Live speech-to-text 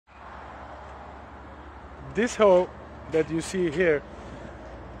this hoe that you see here,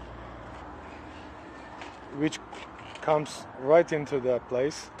 which comes right into that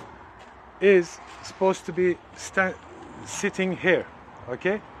place, is supposed to be sitting here.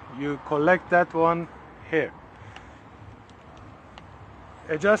 Okay, you collect that one here,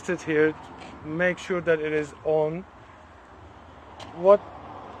 adjust it here, make sure that it is on. What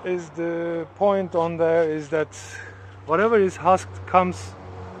is the point on there is that whatever is husked comes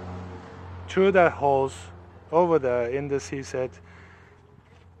through that holes over there in the seed set,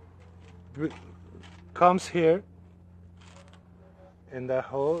 comes here in that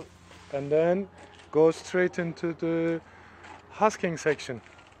hole, and then goes straight into the husking section.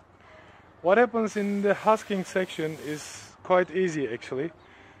 What happens in the husking section is quite easy actually.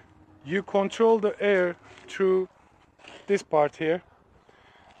 You control the air through this part here,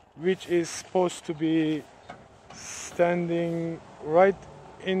 which is supposed to be standing right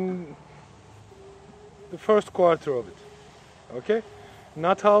in the first quarter of it. Okay,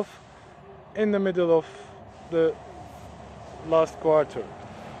 not half, in the middle of the last quarter.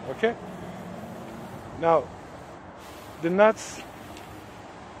 Okay, now the nuts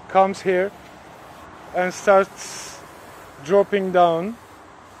comes here and starts dropping down.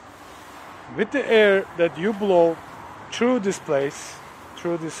 With the air that you blow through this place,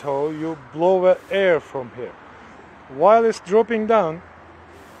 through this hole, you blow air from here. While it's dropping down,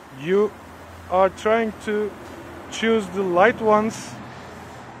 you are trying to choose the light ones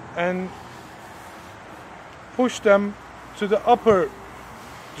and push them to the upper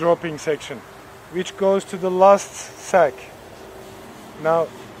dropping section, which goes to the last sack. Now,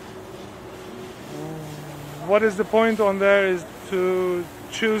 what is the point on there is to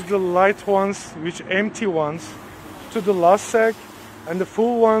choose the light ones, which empty ones, to the last sack, and the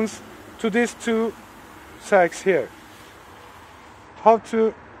full ones to these two sacks here. How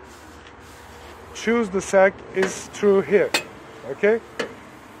to choose the sack is through here. Okay,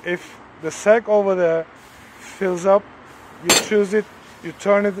 if the sack over there fills up, you choose it, you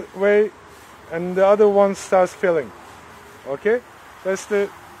turn it away, and the other one starts filling. Okay, that's the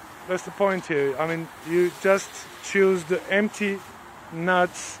point here. I mean, you just choose the empty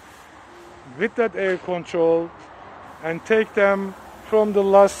nuts with that air control and take them from the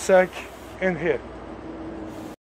last sack in here.